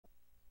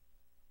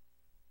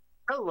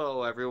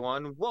Hello,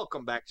 everyone.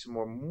 Welcome back to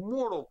more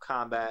Mortal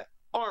Kombat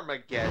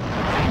Armageddon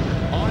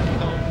on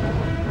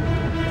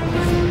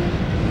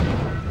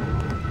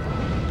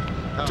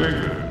the...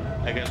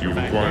 David, you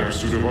require a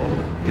suit of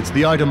armor. It's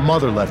the item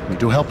Mother left me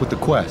to help with the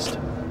quest.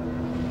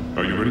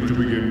 Are you ready to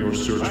begin your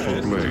search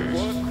for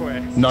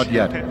Blaze? Not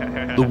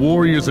yet. The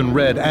warriors in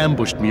red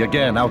ambushed me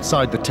again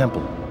outside the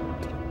temple.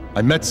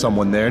 I met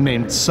someone there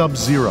named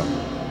Sub-Zero.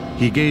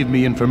 He gave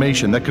me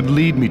information that could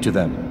lead me to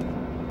them.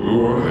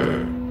 Who are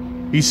they?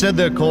 He said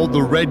they're called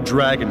the Red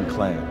Dragon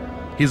Clan.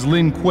 His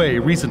Lin Kuei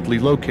recently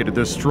located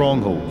their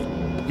stronghold.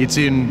 It's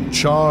in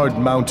Charred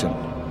Mountain.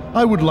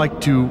 I would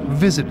like to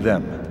visit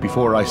them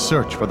before I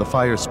search for the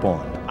Fire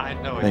Spawn.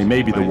 They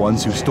may be the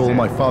ones who stole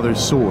my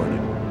father's sword.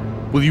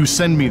 Will you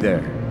send me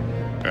there?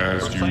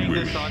 As you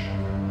wish.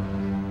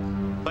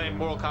 Playing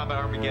Mortal Kombat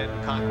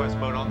Armageddon Conquest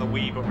mode on the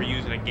Wii, but we're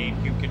using a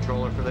GameCube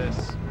controller for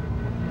this.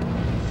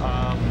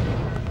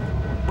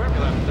 Where we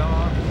left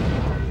off,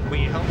 we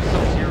helped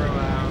Sub-Zero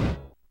out.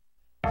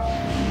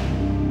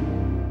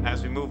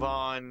 As we move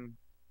on...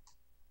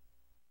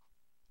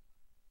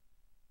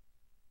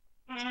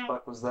 What the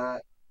fuck was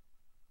that?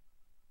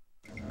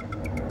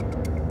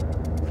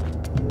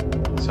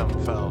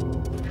 Something fell.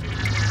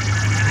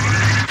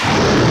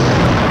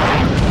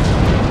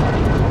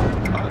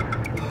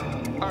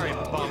 Alright,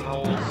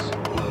 bumholes.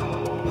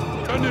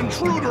 An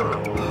intruder!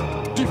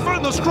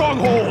 Defend the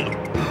stronghold!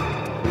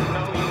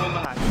 No, you will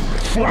not.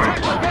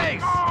 Protect the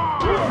base!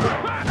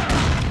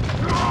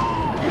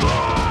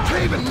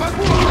 Taven must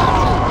be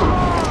captured!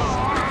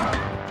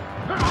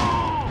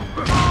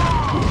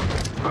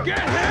 Get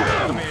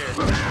him!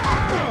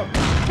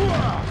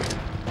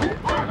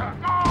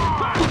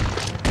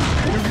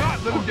 Do not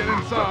let him get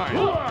inside!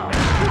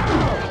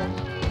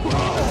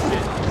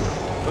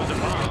 Those are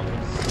bombs.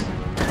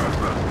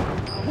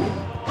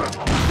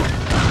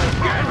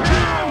 Get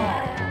him!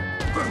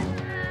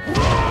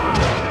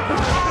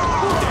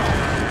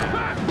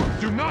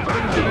 Do not let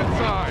him get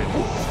inside!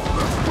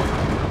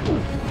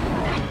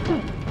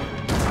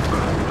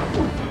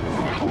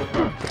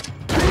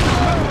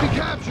 Taven must be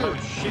captured! Oh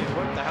shit,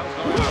 what the hell's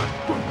going on?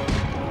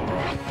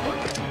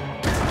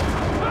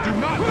 Do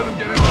not let him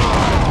get inside!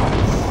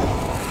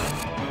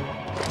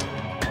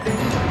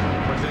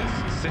 What's this?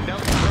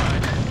 Sindel's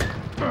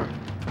front.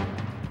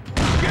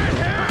 Get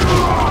him!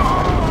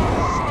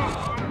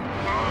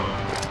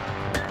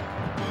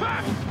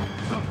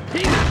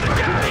 He's at the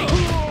gate!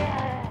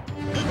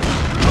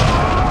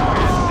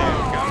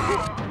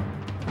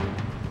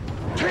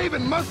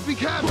 Taven must be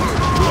captured!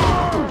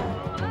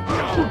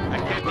 No, I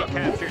can't be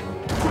captured.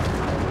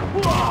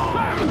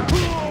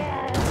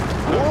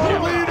 War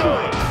leader!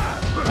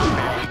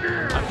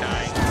 I'm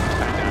dying.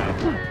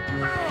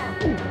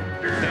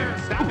 Damn,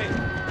 stop it.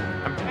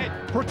 I'm dead.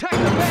 Protect the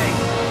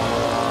base!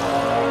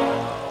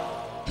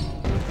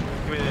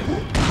 Give me this.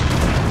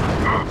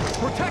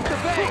 Protect the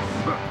base!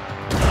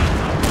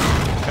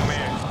 Come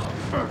here.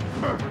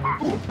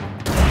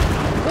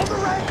 For the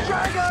Red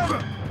Dragon!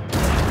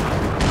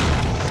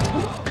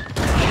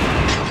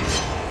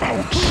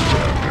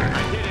 I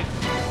did it.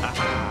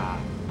 Aha.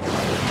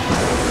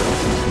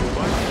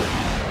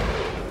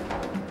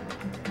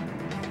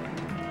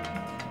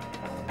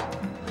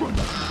 What?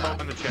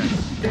 Open the chest.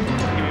 Give me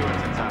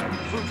what's inside.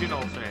 Fujin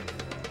alternate.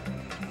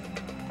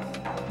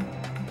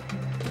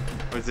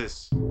 What's this?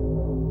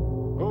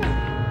 Oh.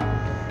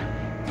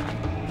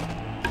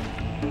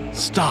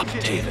 Stop,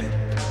 Taven.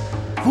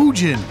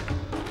 Fujin!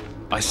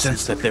 I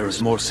sense that there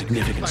is more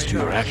significance to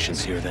your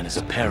actions here than is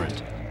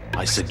apparent.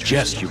 I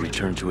suggest you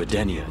return to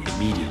Edenia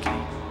immediately.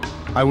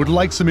 I would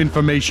like some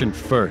information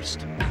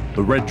first.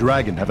 The Red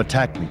Dragon have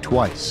attacked me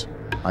twice.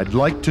 I'd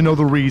like to know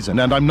the reason,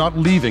 and I'm not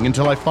leaving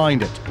until I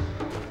find it.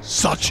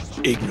 Such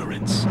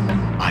ignorance.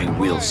 I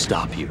will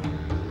stop you,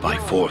 by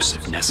force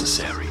if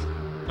necessary.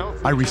 No,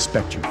 I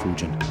respect you,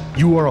 Fujin.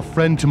 You are a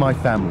friend to my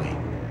family.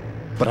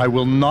 But I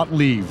will not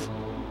leave.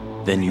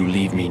 Then you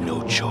leave me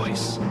no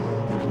choice.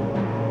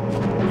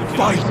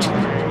 Fight!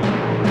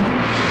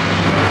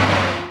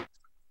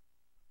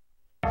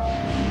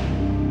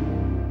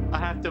 I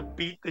have to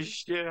beat the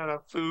shit out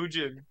of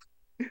Fujin.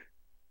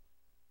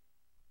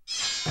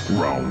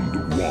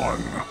 Round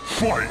one,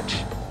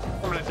 fight!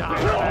 I'm gonna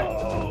die.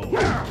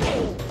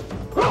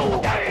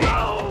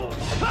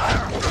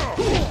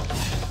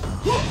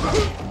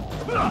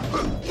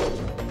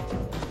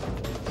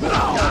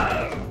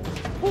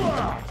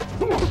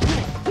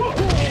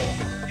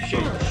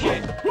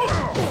 Shit.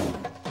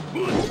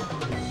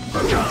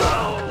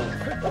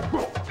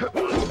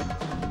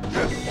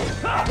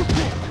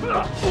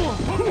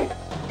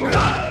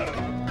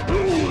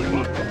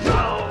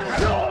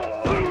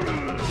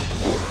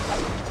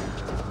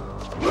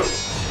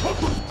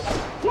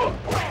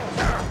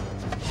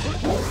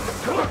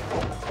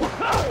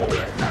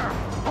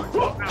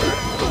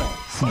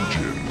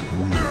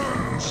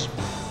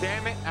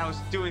 Damn it, I was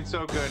doing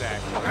so good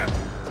actually.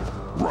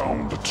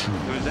 Round two, I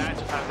was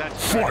actually trying to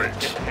fight!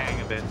 get the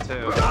hang of it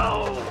too.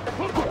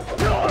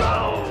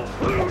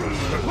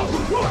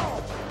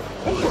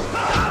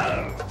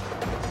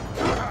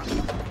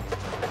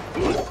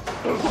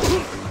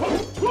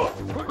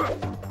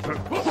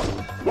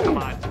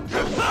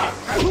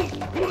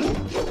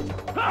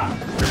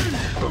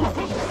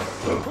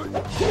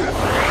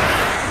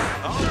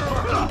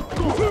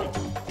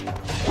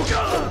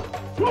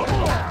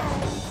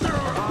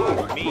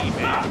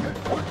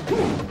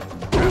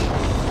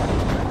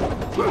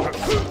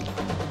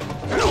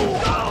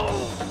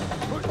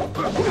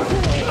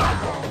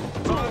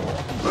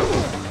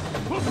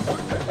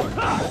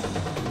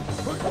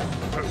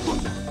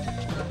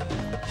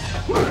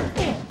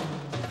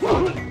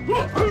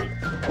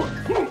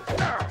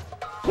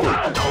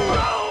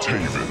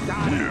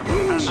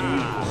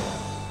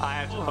 I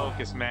have to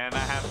focus, man. I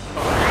have to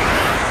focus.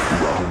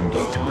 Round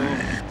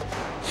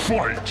 3.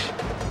 Fight!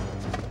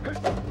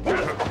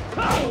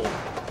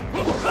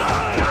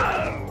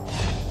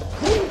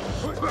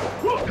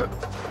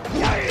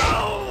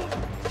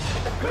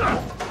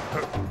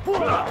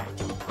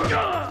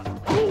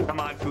 Come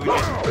on, Fujin.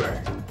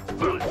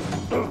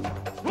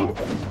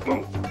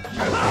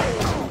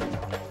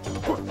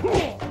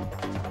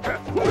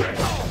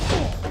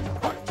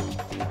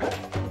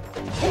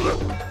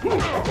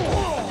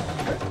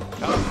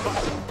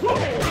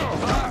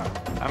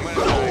 I'm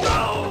gonna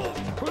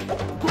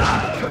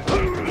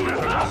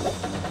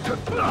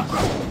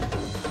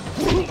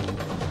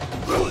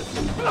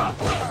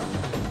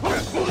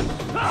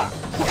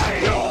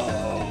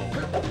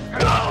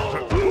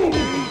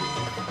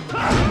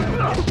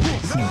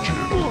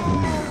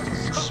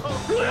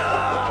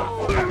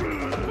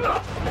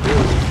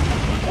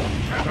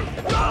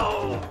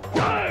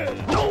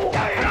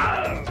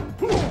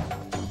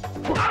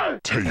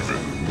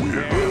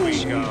There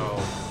we go.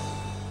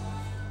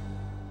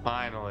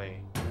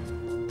 Finally.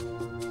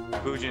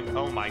 Fujin,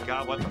 oh my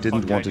god, what the fuck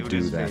Didn't did I want to to do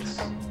his that. face?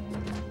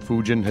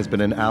 Fujin has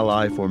been an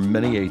ally for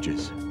many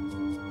ages.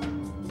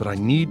 But I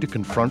need to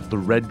confront the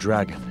Red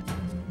Dragon.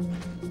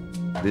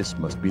 This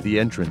must be the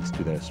entrance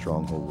to their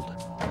stronghold.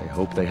 I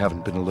hope they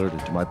haven't been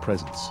alerted to my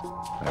presence.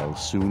 I'll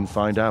soon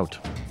find out.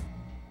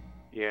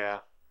 Yeah.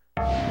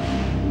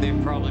 They've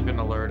probably been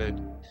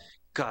alerted.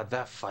 God,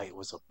 that fight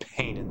was a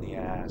pain in the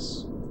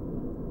ass.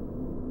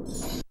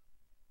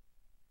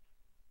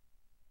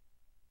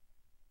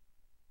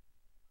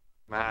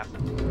 Map.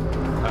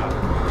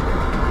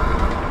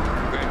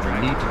 I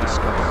need to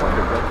discover why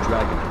the Red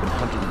Dragon has been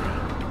hunting me.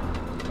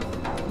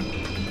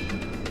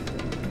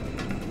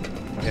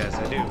 Yes, I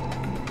do.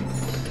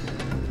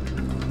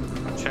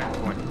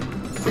 Checkpoint.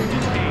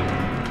 Fuji's gate.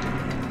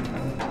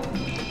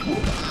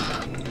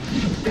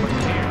 What's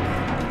in here?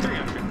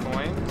 300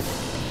 coins.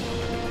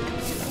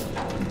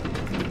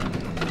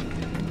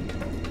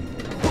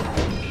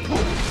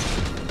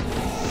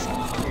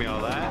 Give me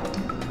all that.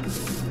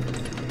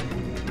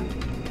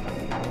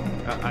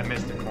 I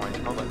missed the coin.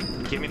 Hold on.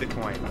 Give me the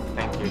coin.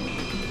 Thank you.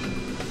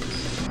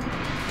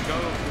 Go,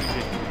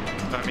 Fuji.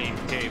 I mean,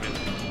 David.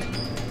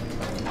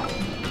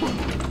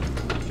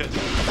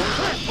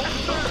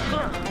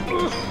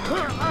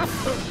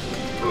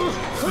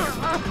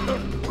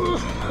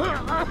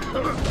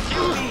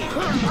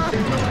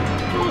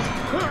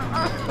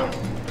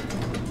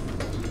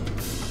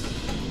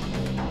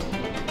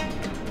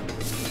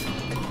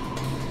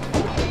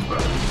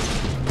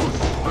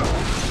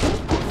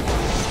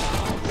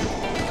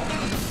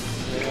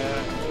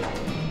 Yeah.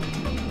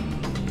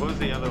 What was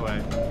the other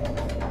way?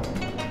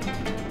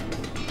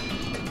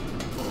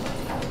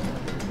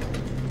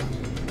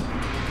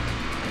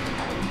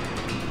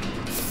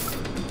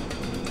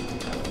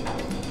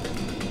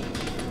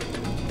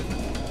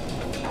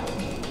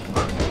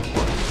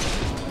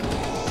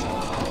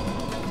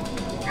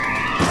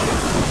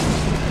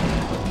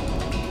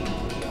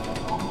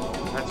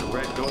 That's a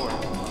red door.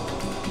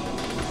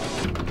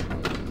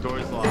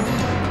 Door's locked.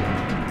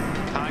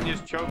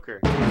 Tanya's choker.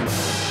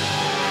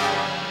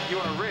 You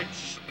are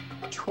rich.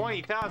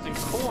 20,000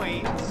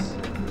 coins.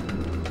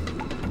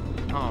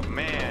 Oh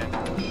man.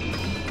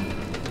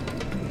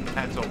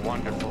 That's a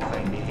wonderful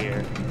thing to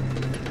hear.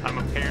 I'm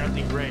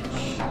apparently rich.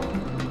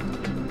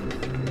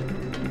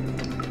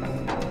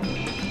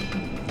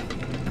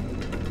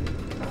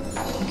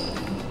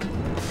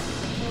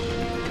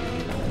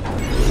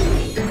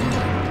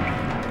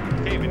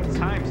 David,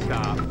 time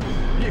stop.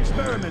 The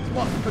experiments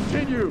must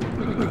continue.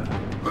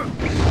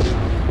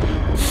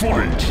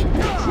 Fight!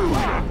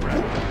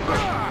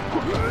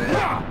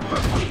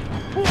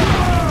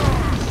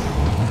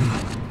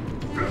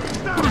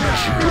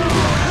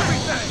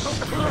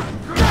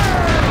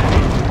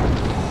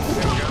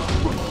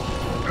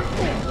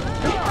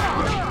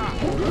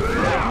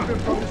 Even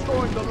from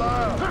destroying the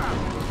lab.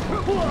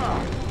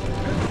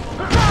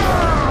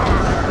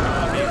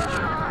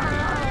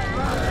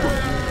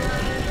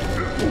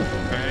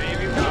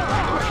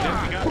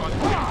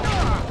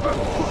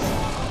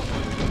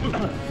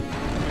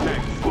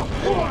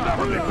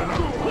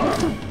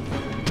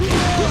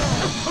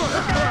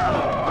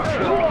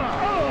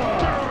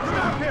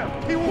 Stop him!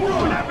 He will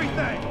ruin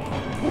everything!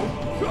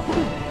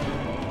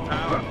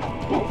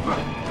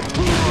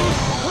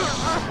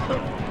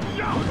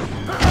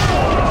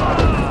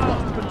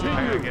 I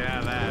gotta get out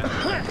of that.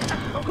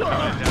 I'm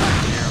gonna die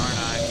here, aren't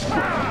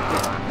I?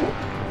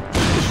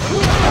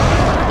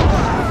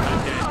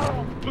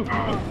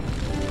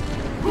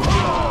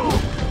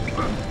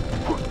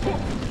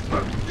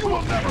 You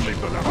will never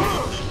leave the level!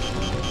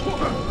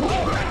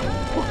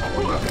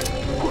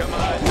 Come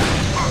on.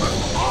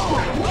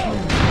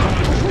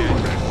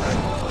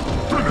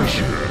 Finish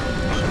him!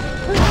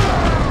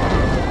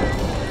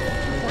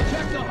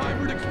 Protect the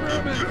hybrid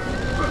experiment!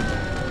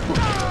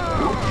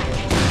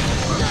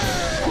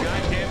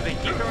 God damn, they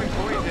keep throwing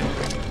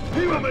poison.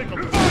 He will make a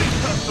fine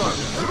custom!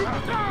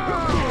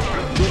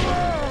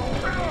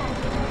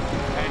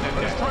 And a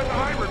Let's death. try the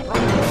hybrid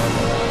program!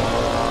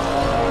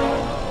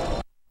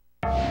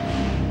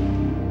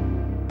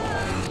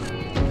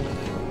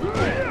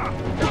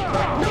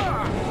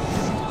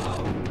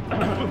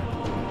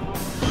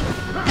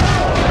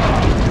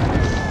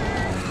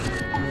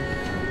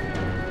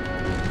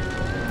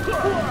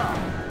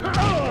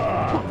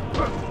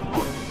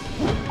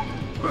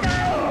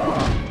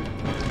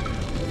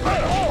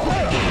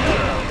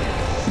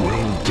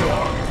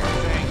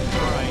 Thank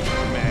Christ,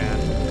 man.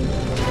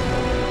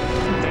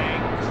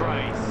 Thank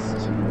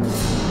Christ.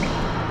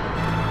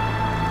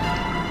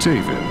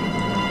 Taven,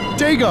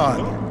 Dagon!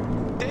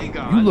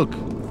 Dagon. You look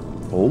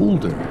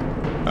older.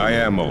 I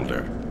am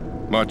older.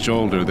 Much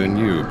older than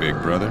you,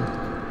 big brother.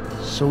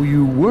 So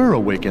you were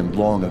awakened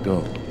long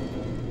ago.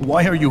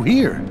 Why are you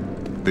here?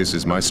 This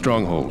is my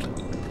stronghold.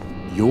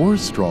 Your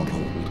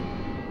stronghold.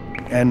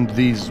 And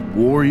these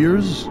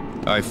warriors?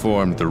 I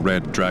formed the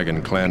Red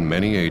Dragon clan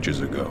many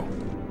ages ago.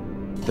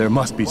 There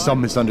must be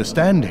some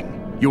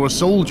misunderstanding. Your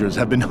soldiers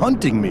have been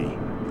hunting me.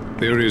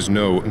 There is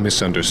no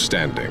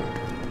misunderstanding.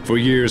 For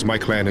years, my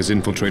clan has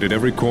infiltrated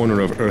every corner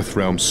of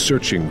Earthrealm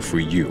searching for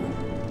you.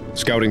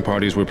 Scouting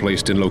parties were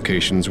placed in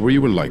locations where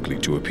you were likely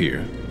to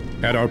appear.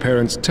 At our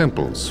parents'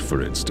 temples,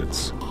 for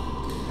instance.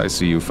 I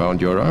see you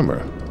found your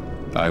armor.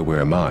 I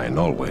wear mine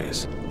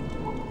always.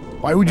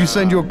 Why would you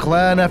send your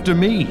clan after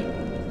me?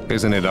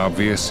 Isn't it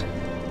obvious?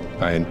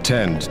 I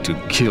intend to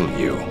kill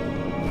you.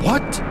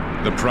 What?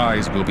 The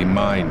prize will be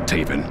mine,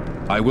 Taven.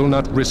 I will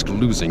not risk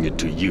losing it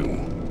to you.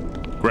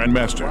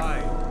 Grandmaster,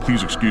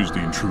 please excuse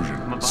the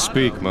intrusion.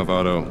 Speak,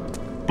 Mavado.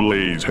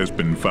 Blaze has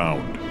been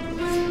found.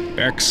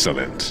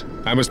 Excellent.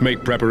 I must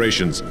make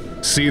preparations.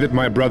 See that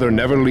my brother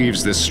never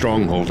leaves this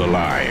stronghold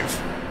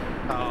alive.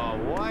 Oh,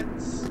 what?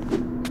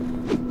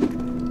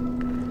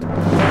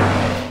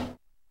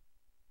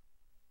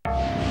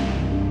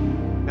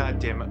 God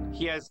damn it.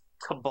 He has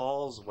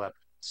Cabal's weapons.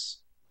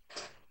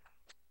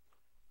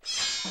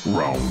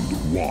 Round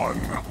 1,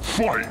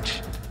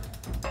 fight!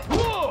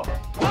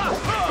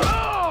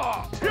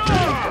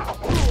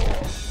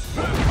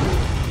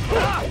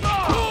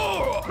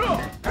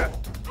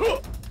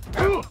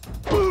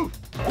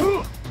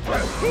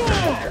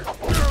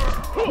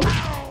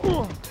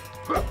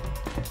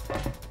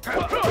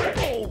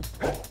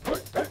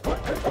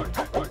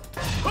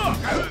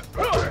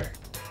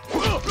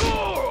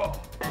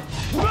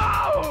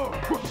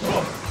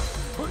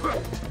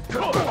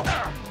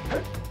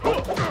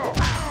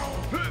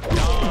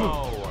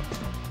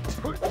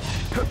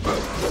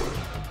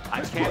 I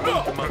can't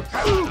lose to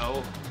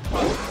Mavado.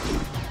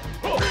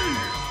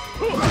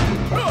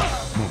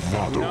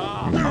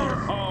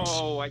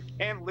 No, I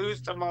can't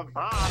lose to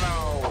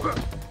Mavado.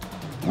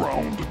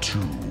 Round 2,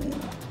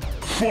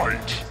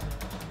 fight!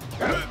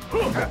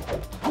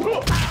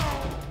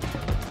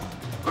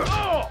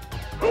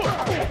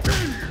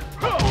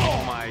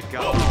 Oh my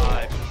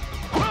god.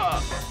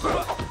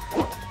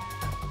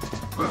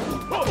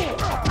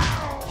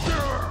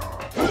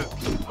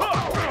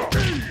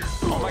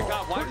 Oh my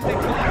god, why did they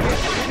call me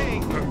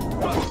anything?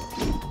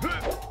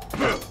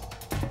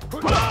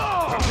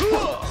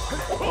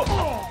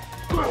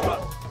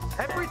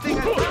 Everything I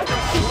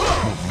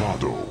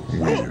Mavado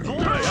wins.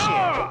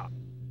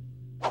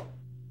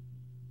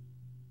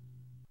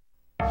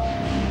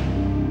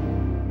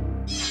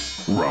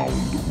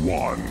 Round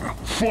 1,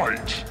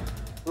 fight!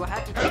 Do I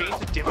have to change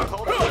the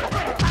difficulty? Oh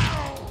my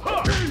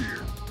god.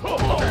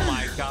 Oh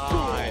my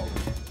god.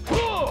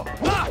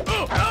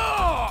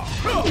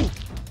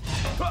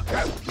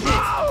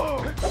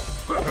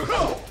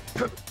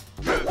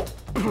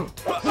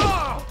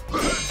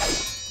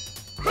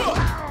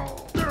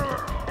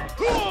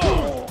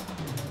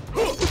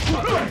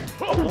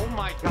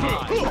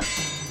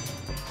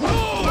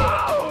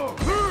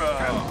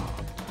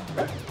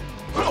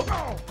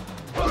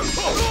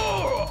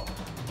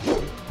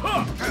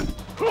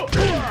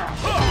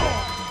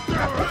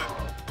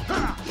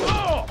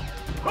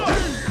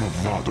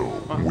 Mavado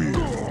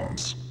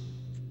wins.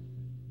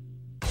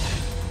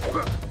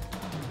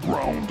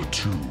 Round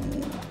 2,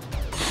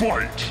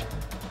 fight!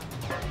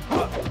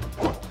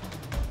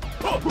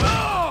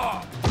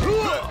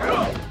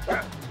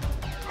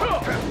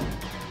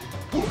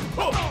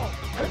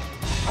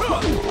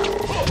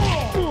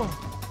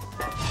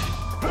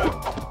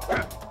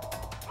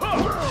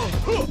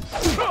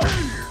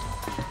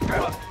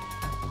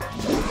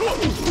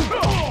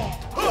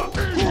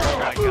 Oh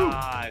my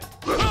god.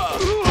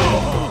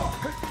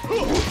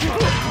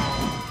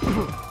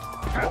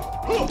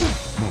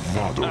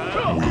 Mavado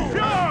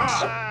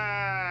wins.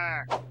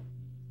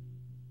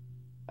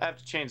 I have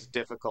to change the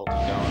difficulty,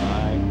 don't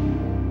I?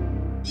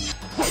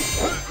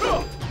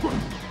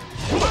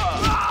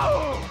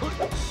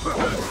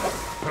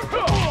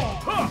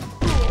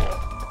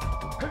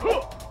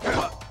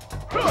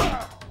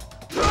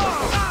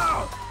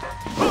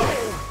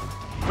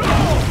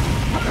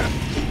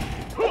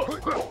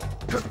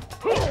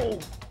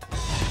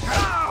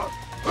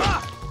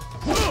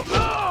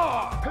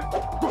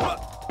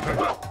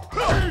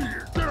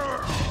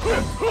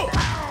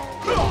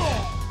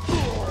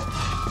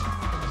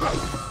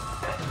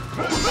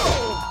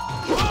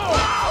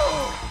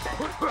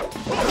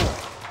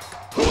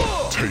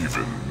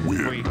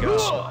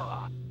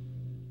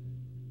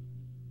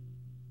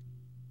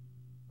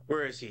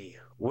 he?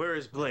 Where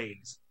is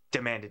Blaze?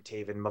 Demanded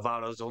Taven.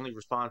 Movato's only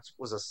response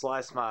was a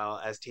sly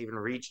smile as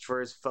Taven reached for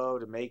his foe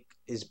to make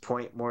his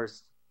point more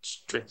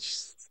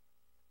strenuous.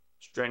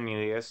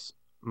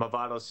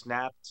 Movato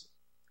snapped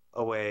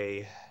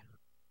away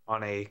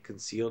on a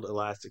concealed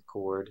elastic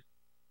cord.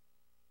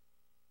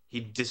 He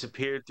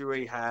disappeared through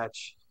a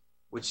hatch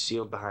which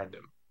sealed behind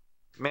him.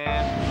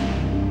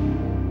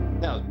 Man,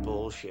 that was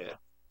bullshit.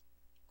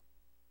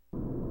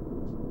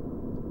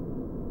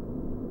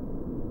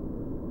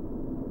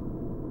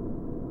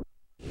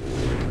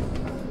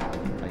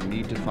 I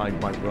need to find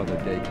my brother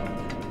Dagon.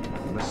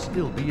 He must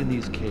still be in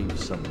these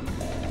caves somewhere.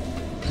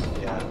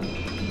 Yeah.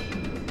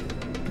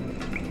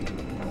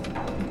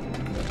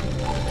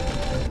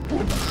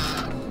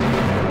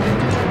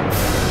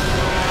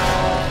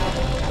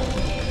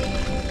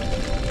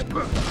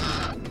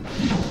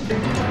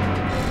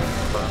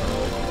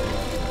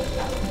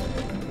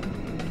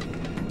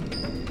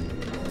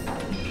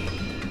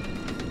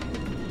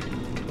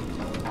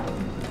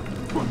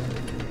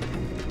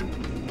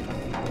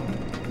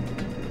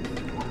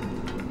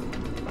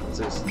 What's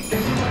this?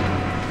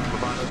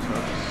 Movato's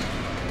house.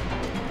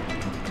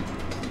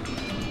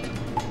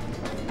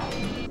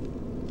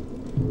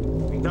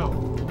 No.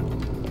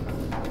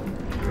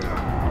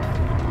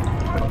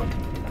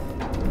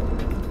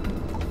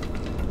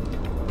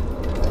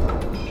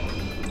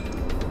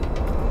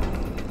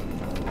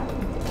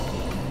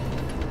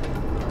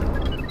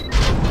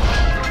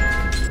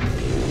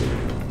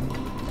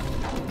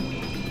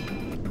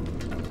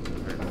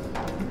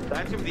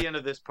 That's gonna be the end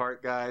of this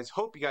part, guys.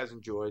 Hope you guys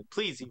enjoyed.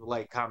 Please leave a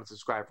like, comment,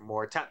 subscribe for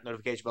more. Tap the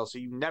notification bell so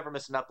you never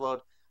miss an upload.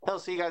 I'll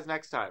see you guys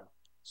next time.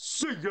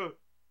 See ya!